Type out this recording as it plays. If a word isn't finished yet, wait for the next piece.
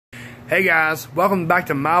Hey guys, welcome back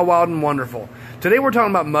to My Wild and Wonderful. Today we're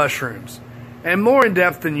talking about mushrooms, and more in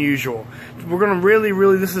depth than usual. We're going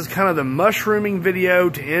to this is kind of the mushrooming video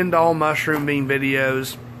to end all mushrooming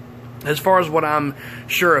videos as far as what I'm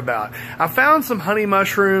sure about. I found some honey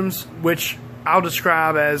mushrooms, which I'll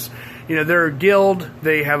describe as, they're gilled.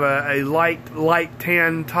 They have a light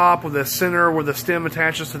tan top with a center where the stem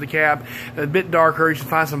attaches to the cap. A bit darker. You can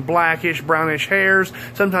find some blackish, brownish hairs,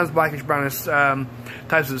 sometimes blackish, brownish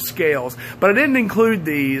types of scales. But I didn't include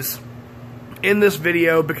these in this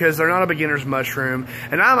video because they're not a beginner's mushroom,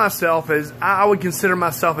 and I would consider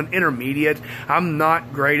myself an intermediate. I'm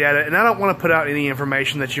not great at it, and I don't want to put out any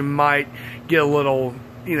information that you might get a little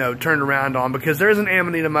turned around on, because there's an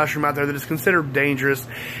Amanita mushroom out there that is considered dangerous,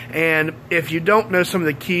 and if you don't know some of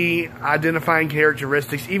the key identifying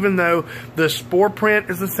characteristics, even though the spore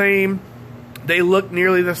print is the same, they look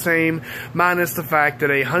nearly the same, minus the fact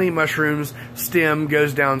that a honey mushroom's stem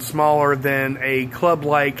goes down smaller than a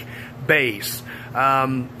club-like base.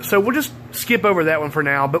 So we'll just skip over that one for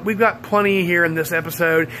now, but we've got plenty here in this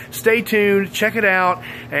episode. Stay tuned, check it out,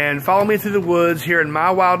 and follow me through the woods here in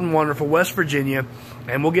My Wild and Wonderful, West Virginia,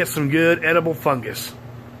 and we'll get some good edible fungus.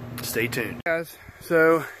 Stay tuned. Guys,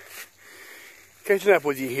 so catching up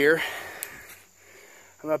with you here.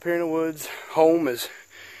 I'm up here in the woods. Home is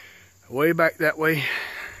way back that way.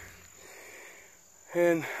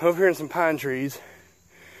 And over here in some pine trees.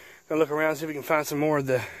 Gonna look around and see if we can find some more of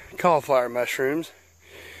the cauliflower mushrooms,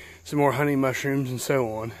 some more honey mushrooms, and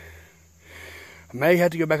so on. I may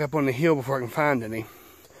have to go back up on the hill before I can find any.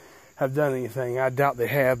 Have done anything. I doubt they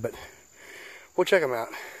have, but we'll check them out.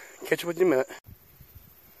 Catch you with you in a minute.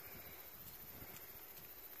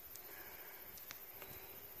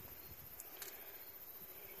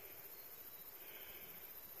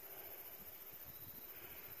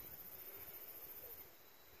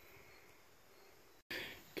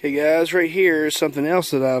 Okay guys, right here is something else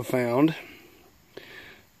that I've found.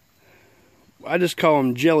 I just call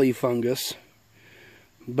them jelly fungus,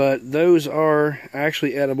 but those are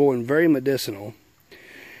actually edible and very medicinal.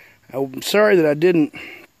 I'm sorry that I didn't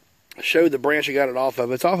show the branch I got it off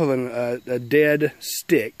of. It's off of a dead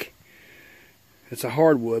stick. It's a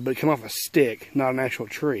hardwood, but it came off a stick, not an actual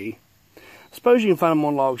tree. I suppose you can find them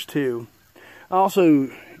on logs too. I also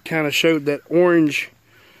kind of showed that orange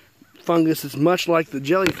fungus is much like the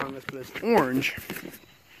jelly fungus, but it's orange.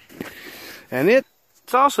 And it's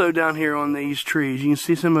also down here on these trees. You can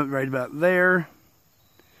see some of it right about there.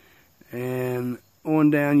 And on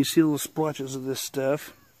down, you see little splotches of this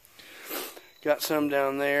stuff. Got some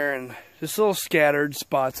down there, and just little scattered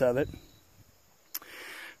spots of it.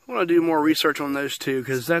 I want to do more research on those too,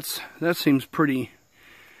 because that seems pretty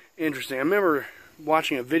interesting. I remember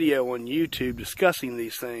watching a video on YouTube discussing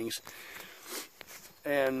these things.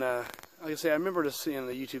 And like I say, I remember just seeing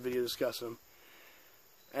the YouTube video discuss them.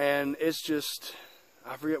 And it's just,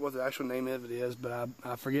 I forget what the actual name of it is, but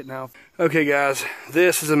I forget now. Okay guys,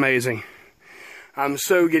 this is amazing. I'm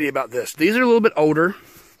so giddy about this. These are a little bit older,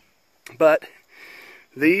 but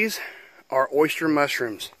these are oyster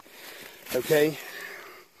mushrooms. Okay?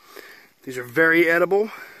 These are very edible.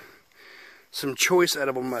 Some choice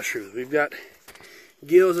edible mushrooms. We've got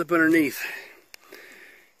gills up underneath.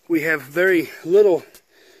 We have very little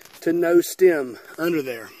to no stem under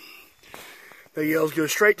there. The gills go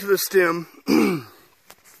straight to the stem.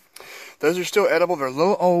 Those are still edible. They're a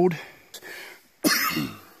little old.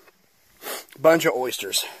 Bunch of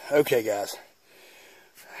oysters. Okay, guys.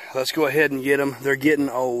 Let's go ahead and get them. They're getting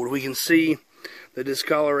old. We can see the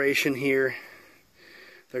discoloration here.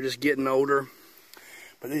 They're just getting older.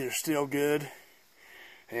 But these are still good.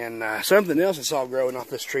 And something else I saw growing off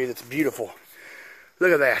this tree that's beautiful.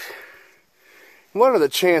 Look at that. What are the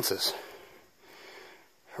chances?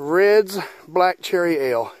 Red's Black Cherry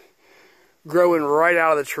Ale growing right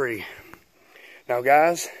out of the tree. Now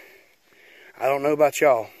guys, I don't know about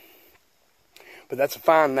y'all, but that's a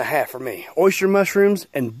 5.5 for me. Oyster mushrooms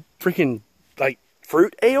and freaking like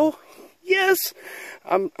fruit ale? Yes!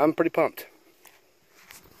 I'm pretty pumped.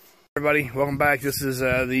 Everybody, welcome back. This is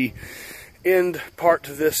the end part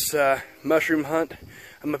to this mushroom hunt.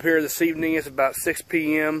 I'm up here this evening. It's about 6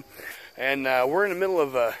 p.m. and we're in the middle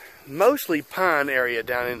of a mostly pine area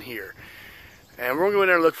down in here. And we're going to go in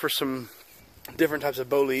there and look for some different types of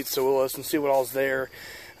boletes, pseuilus, and see what all's there.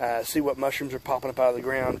 See what mushrooms are popping up out of the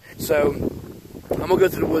ground. So I'm going to go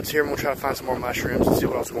through the woods here and we'll try to find some more mushrooms and see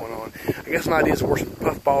what else is going on. I guess my idea is where some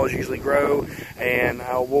puffballs usually grow, and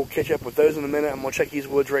we'll catch up with those in a minute. I'm going to check these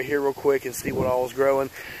woods right here real quick and see what all is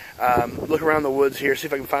growing. Look around the woods here, see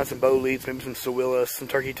if I can find some boletes, maybe some pseuilus, some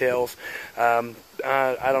turkey tails. I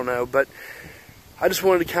don't know, but I just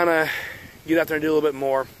wanted to kind of get out there and do a little bit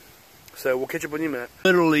more. So we'll catch up with you in a minute.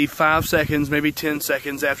 Literally 5 seconds, maybe 10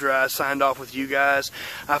 seconds after I signed off with you guys,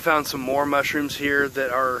 I found some more mushrooms here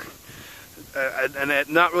that are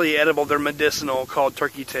not really edible. They're medicinal, called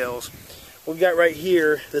turkey tails. We've got right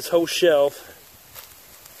here this whole shelf.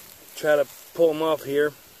 Try to pull them off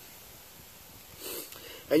here.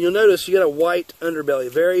 And you'll notice you got a white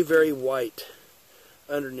underbelly, very, very white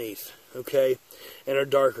underneath, okay? And are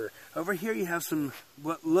darker. Over here you have some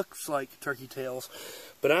what looks like turkey tails,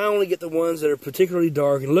 but I only get the ones that are particularly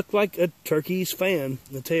dark and look like a turkey's fan,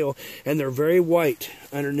 the tail, and they're very white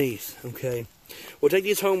underneath, okay? We'll take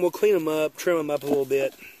these home, we'll clean them up, trim them up a little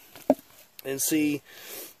bit, and see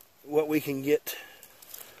what we can get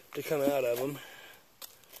to come out of them.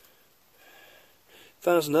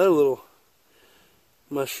 Found us another little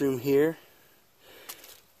mushroom here.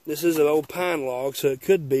 This is an old pine log, so it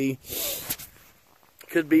could be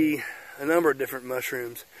a number of different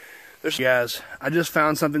mushrooms. Guys, I just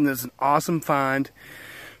found something that's an awesome find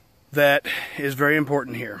that is very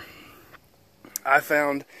important here. I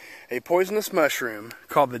found a poisonous mushroom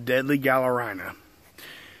called the deadly Galerina.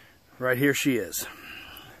 Right here she is.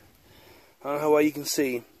 I don't know how well you can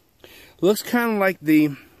see. Looks kind of like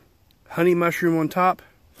the honey mushroom on top.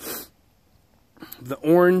 The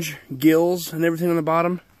orange gills and everything on the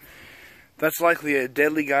bottom. That's likely a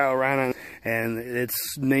deadly Galerina, and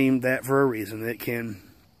it's named that for a reason. It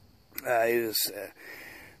is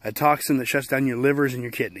a toxin that shuts down your livers and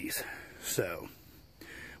your kidneys. So,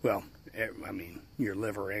 well, I mean, your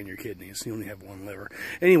liver and your kidneys. You only have one liver.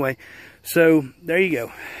 Anyway, so there you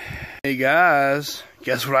go. Hey guys,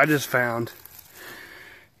 guess what I just found?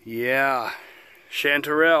 Yeah,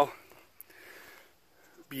 chanterelle.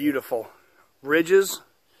 Beautiful. Ridges.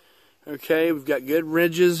 Okay, we've got good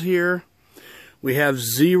ridges here. We have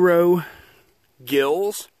 0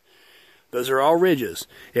 gills. Those are all ridges.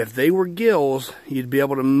 If they were gills, you'd be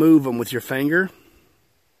able to move them with your finger.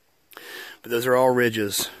 But those are all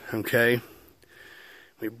ridges, okay?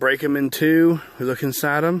 We break them in two. We look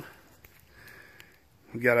inside them.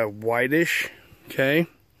 We've got a whitish, okay?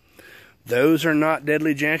 Those are not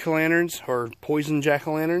deadly jack-o'-lanterns or poison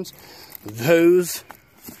jack-o'-lanterns. Those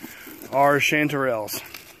are chanterelles.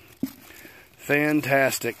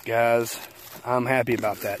 Fantastic, guys. I'm happy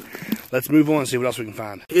about that. Let's move on and see what else we can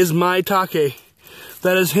find. Is maitake.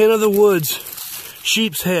 That is hen of the woods.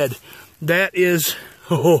 Sheep's head. That is,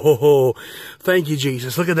 oh, thank you,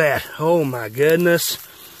 Jesus. Look at that. Oh my goodness.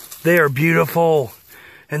 They are beautiful.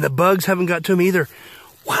 And the bugs haven't got to them either.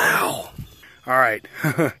 Wow. All right.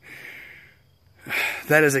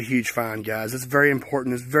 That is a huge find, guys. It's very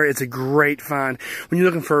important. It's a great find. When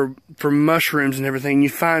you're looking for mushrooms and everything, you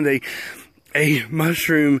find a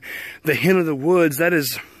mushroom, the hen of the woods.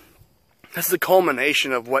 That's the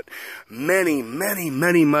culmination of what many, many,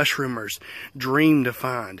 many mushroomers dream to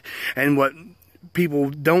find, and what people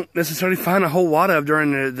don't necessarily find a whole lot of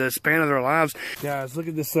during the span of their lives. Guys, look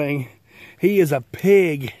at this thing. He is a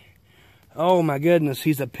pig. Oh my goodness,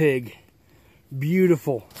 he's a pig.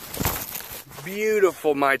 Beautiful.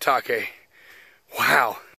 Beautiful maitake.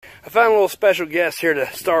 Wow. I found a little special guest here to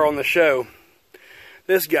star on the show.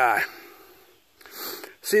 This guy.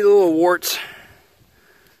 See the little warts?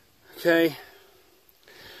 Okay.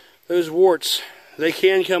 Those warts, they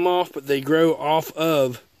can come off, but they grow off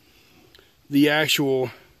of the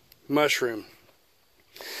actual mushroom.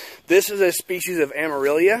 This is a species of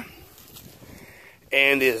Amaryllia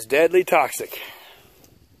and is deadly toxic.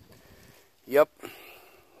 Yep.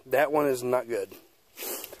 That one is not good.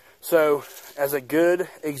 So, as a good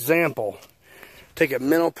example, take a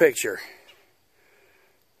mental picture.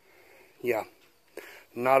 Yeah.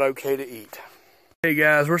 Not okay to eat. Hey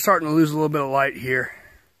guys, we're starting to lose a little bit of light here.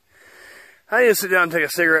 I need to sit down and take a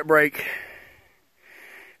cigarette break,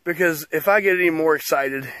 because if I get any more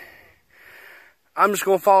excited, I'm just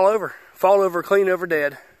going to fall over, clean over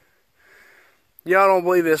dead. Y'all don't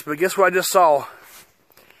believe this, but guess what I just saw?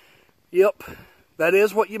 Yep, that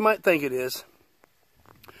is what you might think it is.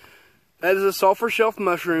 That is a sulfur shelf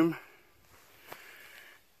mushroom.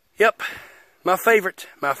 Yep. My favorite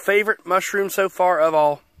mushroom so far of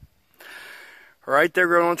all. Right there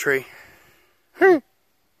growing on a tree.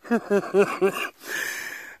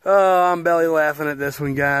 Oh, I'm belly laughing at this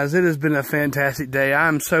one, guys. It has been a fantastic day.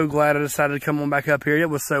 I'm so glad I decided to come on back up here.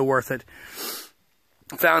 It was so worth it.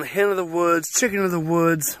 Found hen of the woods, chicken of the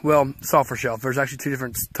woods. Well, sulfur shelf. There's actually two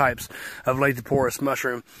different types of Laetoporus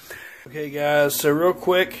mushroom. Okay, guys, so real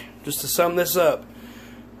quick, just to sum this up.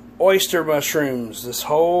 Oyster mushrooms, this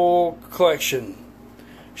whole collection.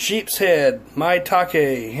 Sheep's head,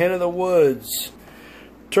 maitake, hen of the woods,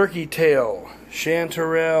 turkey tail,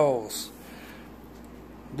 chanterelles.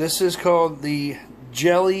 This is called the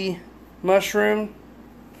jelly mushroom.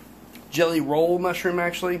 Jelly roll mushroom,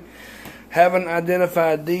 actually. Haven't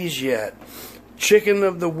identified these yet. Chicken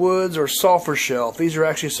of the woods or sulfur shelf. These are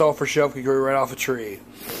actually sulfur shelf, could grow right off a tree.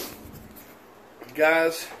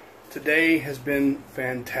 Guys, today has been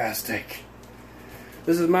fantastic.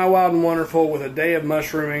 This is My Wild and Wonderful with a day of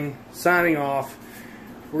mushrooming, signing off.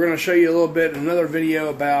 We're going to show you a little bit in another video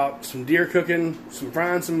about some deer cooking, some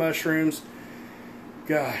frying some mushrooms.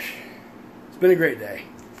 Gosh, it's been a great day.